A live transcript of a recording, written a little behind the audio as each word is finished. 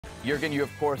Jurgen, you, of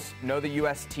course, know the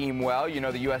U.S. team well. You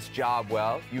know the U.S. job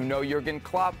well. You know Jurgen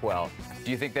Klopp well.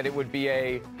 Do you think that it would be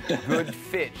a good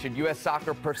fit? Should U.S.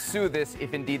 soccer pursue this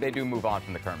if indeed they do move on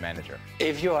from the current manager?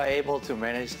 If you are able to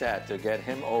manage that, to get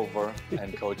him over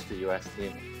and coach the U.S.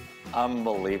 team,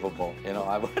 unbelievable. You know,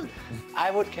 I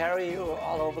would carry you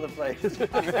all over the place. No,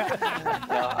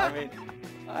 I mean,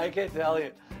 I can tell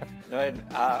you.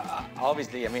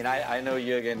 Obviously, I mean, I know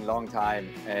Jurgen a long time,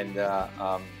 and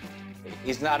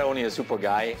he's not only a super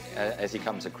guy as he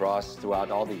comes across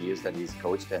throughout all the years that he's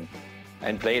coached and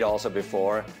played also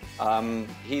before.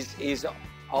 He's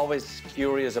always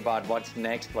curious about what's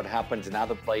next, what happens in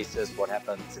other places, what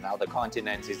happens in other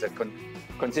continents. He's a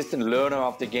consistent learner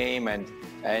of the game, and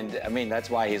I mean, that's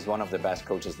why he's one of the best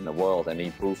coaches in the world, and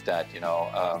he proved that, you know,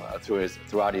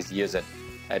 throughout his years at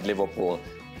Liverpool.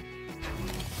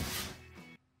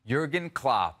 Jurgen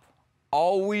Klopp,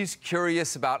 always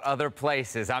curious about other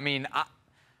places. I mean,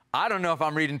 I don't know if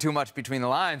I'm reading too much between the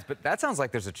lines, but that sounds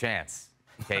like there's a chance.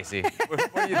 Casey,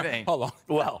 what do you think? Hold on.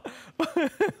 Well,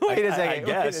 wait a second. I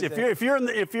guess if you're in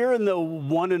the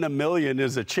 1 in a million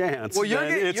is a chance. Well,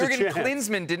 Jurgen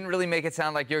Klinsmann didn't really make it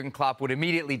sound like Jurgen Klopp would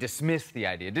immediately dismiss the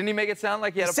idea. Didn't he make it sound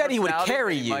like he had a personality? He said he would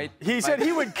carry you. He said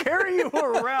he would carry you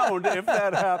around if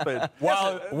that happened.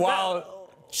 While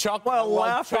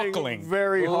laughing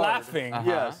very hard. Laughing.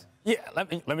 Yes. Yeah.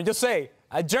 Let me just say,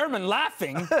 a German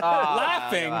laughing,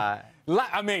 laughing.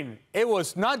 I mean, it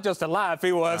was not just a laugh.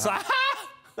 It was.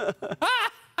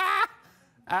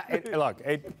 Look,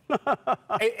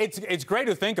 it's great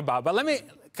to think about, but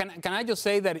can I just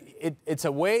say that it's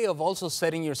a way of also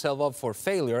setting yourself up for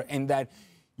failure, in that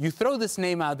you throw this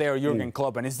name out there, Jurgen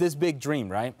Klopp, and it's this big dream,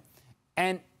 right?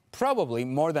 And probably,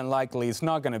 more than likely, it's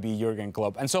not going to be Jurgen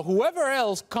Klopp. And so whoever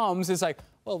else comes is like,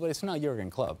 well, but it's not Jurgen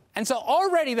Klopp. And so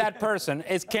already that person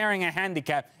is carrying a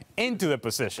handicap into the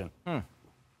position. I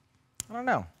don't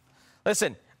know.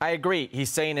 Listen, I agree. He's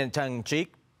saying it in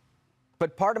tongue-in-cheek.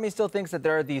 But part of me still thinks that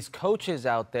there are these coaches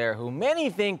out there who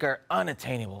many think are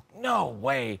unattainable. No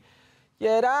way.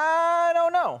 Yet I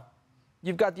don't know.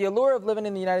 You've got the allure of living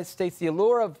in the United States, the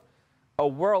allure of a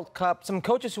World Cup, some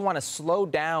coaches who want to slow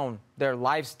down their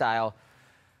lifestyle.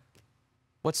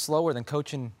 What's slower than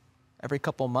coaching every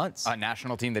couple months? A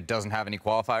national team that doesn't have any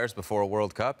qualifiers before a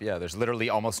World Cup? Yeah, there's literally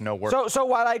almost no work. So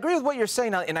while I agree with what you're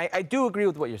saying, and I do agree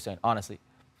with what you're saying, honestly.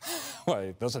 Well,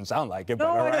 it doesn't sound like it, No, but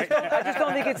all right. I just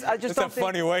don't think it's. It's a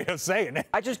funny way of saying it.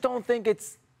 I just don't think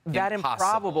it's that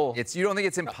improbable. You don't think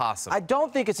it's impossible? I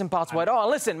don't think it's impossible at all.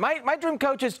 Listen, my dream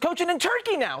coach is coaching in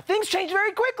Turkey now. Things change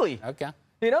very quickly. Okay.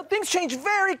 You know, things change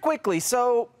very quickly.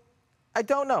 So I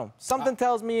don't know. Something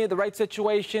tells me the right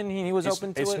situation, he was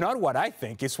open to it. It's not what I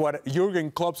think. It's what Jurgen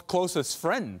Klopp's closest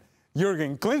friend,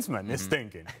 Jurgen Klinsmann, is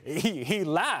thinking. He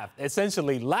laughed,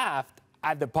 essentially laughed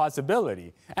at the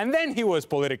possibility. And then he was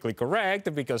politically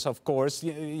correct because, of course,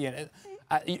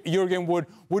 Jurgen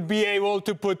would be able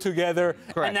to put together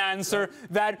an answer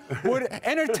that would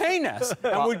entertain us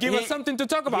and would give us something to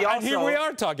talk about. And here we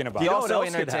are talking about it. He also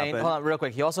entertained, hold on, real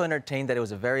quick, he also entertained that it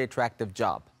was a very attractive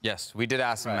job. Yes, we did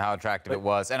ask him how attractive it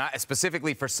was, and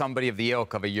specifically for somebody of the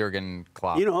ilk of a Jurgen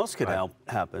Klopp. You know what else could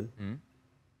happen?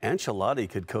 Ancelotti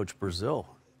could coach Brazil.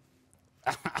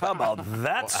 How about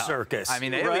that circus? I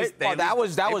mean, that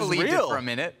was believed real it for a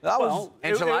minute.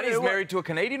 Ancelotti's married to a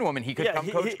Canadian woman. He could come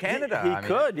coach Canada. He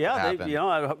could,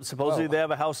 yeah. Supposedly they have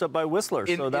a house up by Whistler,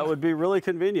 so that would be really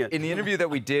convenient. In the interview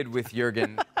that we did with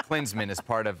Jurgen Klinsmann as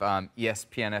part of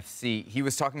ESPN FC, he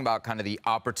was talking about kind of the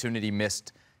opportunity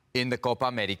missed in the Copa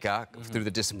America through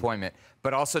the disappointment,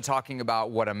 but also talking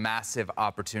about what a massive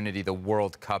opportunity the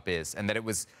World Cup is, and that it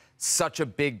was such a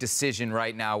big decision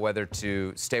right now whether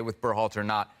to stay with Berhalter or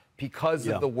not because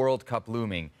of the World Cup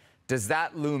looming. Does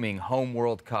that looming home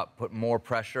World Cup put more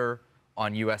pressure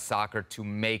on U.S. soccer to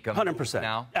make a 100% move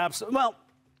now? Absolutely. Well,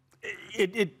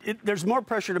 there's more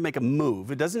pressure to make a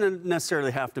move. It doesn't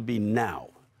necessarily have to be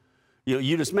now. You know,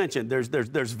 you just mentioned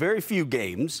there's very few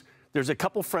games. There's a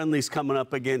couple friendlies coming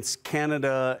up against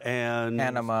Canada and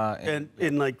Panama and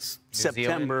in like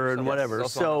September and whatever.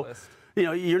 So, you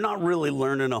know, you're not really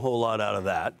learning a whole lot out of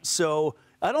that. So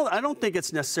I don't think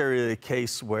it's necessarily the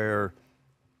case where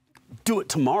do it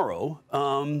tomorrow.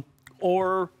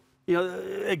 Or, you know,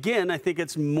 again, I think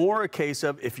it's more a case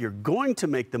of if you're going to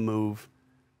make the move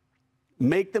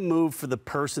for the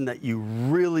person that you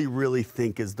really, really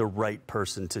think is the right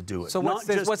person to do it. So what's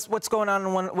going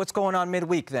on? What's going on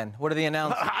midweek then? What are the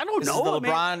announcements? I don't know.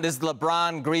 This is the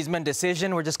LeBron Griezmann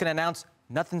decision. We're just going to announce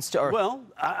nothing's. Well,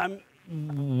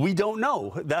 we don't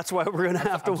know. That's why we're going to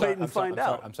have to wait and find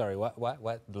out. I'm sorry. What?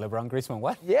 LeBron, Griezmann,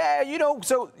 what? Yeah, you know,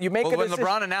 so you make a when decision.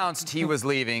 LeBron announced he was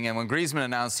leaving, and when Griezmann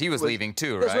announced he was leaving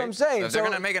too, right? That's what I'm saying. So if they're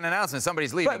going to make an announcement,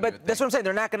 somebody's leaving. But that's what I'm saying.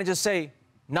 They're not going to just say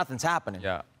nothing's happening.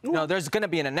 Yeah. No, there's going to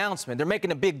be an announcement. They're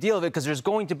making a big deal of it because there's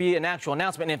going to be an actual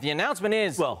announcement. And if the announcement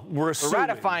is, well, we're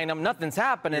ratifying them, nothing's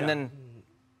happening, then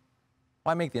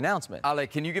why make the announcement? Ale,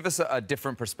 can you give us a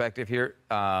different perspective here?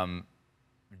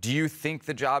 Do you think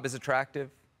the job is attractive?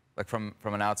 Like from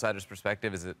an outsider's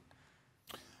perspective, is it?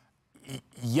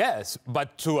 Yes,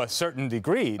 but to a certain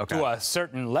degree, to a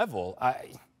certain level.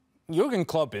 Jurgen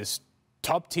Klopp is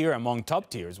top tier among top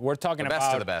tiers. We're talking about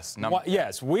the best of the best.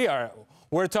 Yes, we are.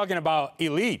 We're talking about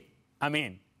elite. I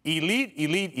mean, elite,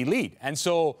 elite, elite. And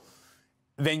so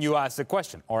then you ask the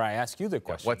question, or I ask you the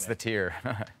question. What's the tier?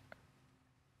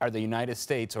 Are the United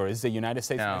States, or is the United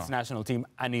States men's national team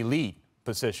an elite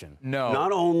position? No.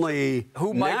 Not only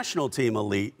national team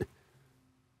elite,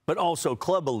 but also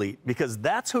club elite, because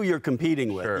that's who you're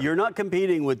competing with. Sure. You're not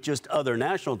competing with just other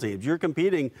national teams. You're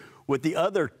competing with the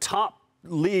other top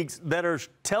leagues that are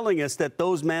telling us that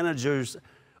those managers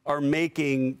are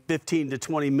making 15 to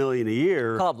 20 million a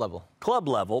year. Club level. Club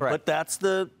level, Right. but that's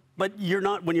the... But you're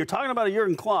not, when you're talking about a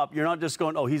Jurgen Klopp, you're not just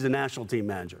going, oh, he's a national team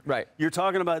manager. Right. You're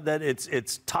talking about that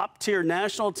it's top tier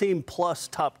national team plus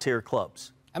top tier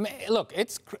clubs. I mean, look,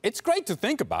 it's great to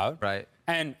think about. Right.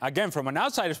 And again, from an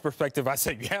outsider's perspective, I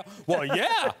say, go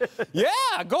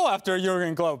after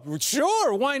Jurgen Klopp.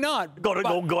 Sure, why not?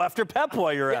 Go after Pep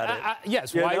while you're at it.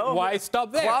 Yes, why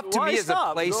stop there? Klopp to Why me is a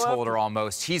stop? Go placeholder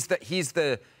almost. He's the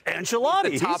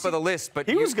Ancelotti, the top of the list, but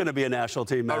he was going to be a national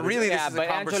team manager. really, this Yeah, is a but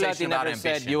conversation Ancelotti about never said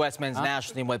ambition. U.S. men's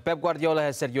national team. What Pep Guardiola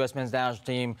has said U.S. men's national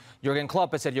team. Jurgen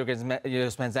Klopp has said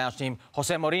U.S. men's national team.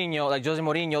 Jose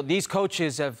Mourinho, these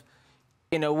coaches have,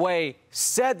 in a way,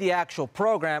 said the actual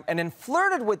program and then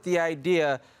flirted with the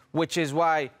idea, which is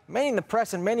why many in the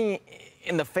press and many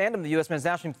in the fandom of the U.S. men's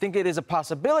national team think it is a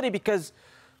possibility, because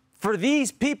for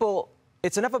these people,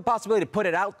 it's enough of a possibility to put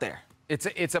it out there.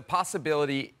 It's a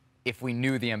possibility if we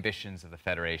knew the ambitions of the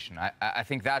federation. I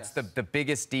think that's the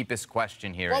biggest, deepest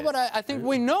question here. Well, but I think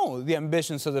we know the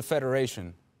ambitions of the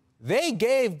federation. They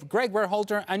gave Greg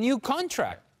Berhalter a new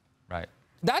contract. Right.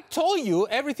 That told you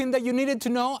everything that you needed to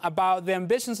know about the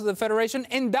ambitions of the federation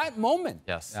in that moment.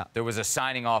 Yes. Yeah. There was a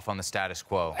signing off on the status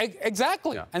quo.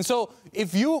 Exactly. Yeah. And so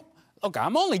if you... Look,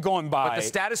 I'm only going by... But the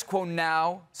status quo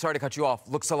now, sorry to cut you off,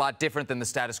 looks a lot different than the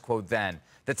status quo then.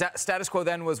 The status quo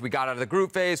then was we got out of the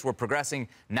group phase, we're progressing.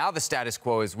 Now the status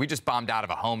quo is we just bombed out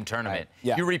of a home tournament. Right.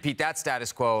 Yeah. You repeat that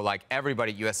status quo, like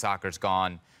everybody at U.S. Soccer's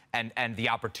gone, and the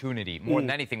opportunity, more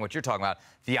than anything, what you're talking about,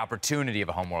 the opportunity of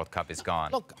a home World Cup is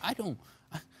gone. Look, I don't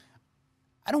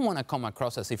want to come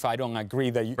across as if I don't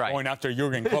agree that going after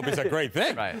Jurgen Klopp is a great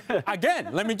thing. Right. Again,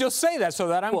 let me just say that so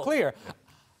that I'm clear.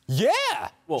 Yeah,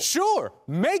 sure,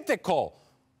 make the call.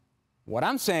 What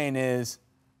I'm saying is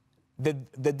the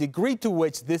degree to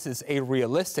which this is a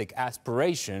realistic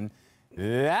aspiration,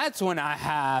 that's when I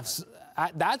have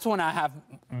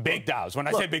big doubts. When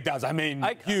I say big doubts, I mean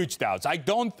huge doubts. I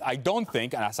don't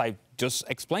think, and as I just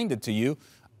explained it to you,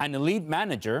 an elite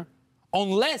manager,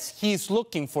 unless he's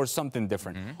looking for something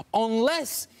different,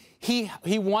 unless he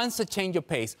wants a change of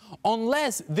pace,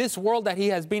 unless this world that he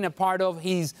has been a part of,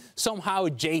 he's somehow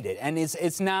jaded, and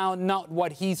it's now not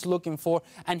what he's looking for,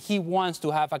 and he wants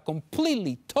to have a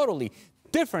completely, totally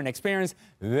different experience,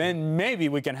 then maybe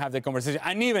we can have the conversation.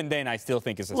 And even then, I still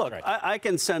think it's a stretch. Look, I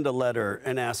can send a letter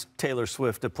and ask Taylor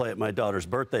Swift to play at my daughter's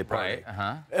birthday party.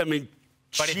 Right, I mean,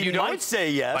 but if you might say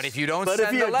yes. But if you don't but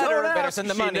send if the letter, better send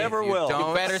the money. She never will.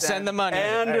 You better send the money.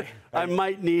 And I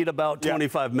might need about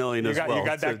 25 million as well. You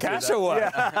got that cash or what?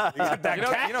 Yeah. You got that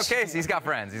cash? You know, Casey, he's got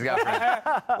friends. He's got friends.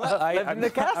 Well, I live in the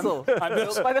castle. I'm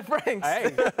built by the Franks.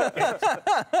 Hey,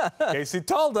 Casey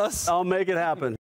told us. I'll make it happen.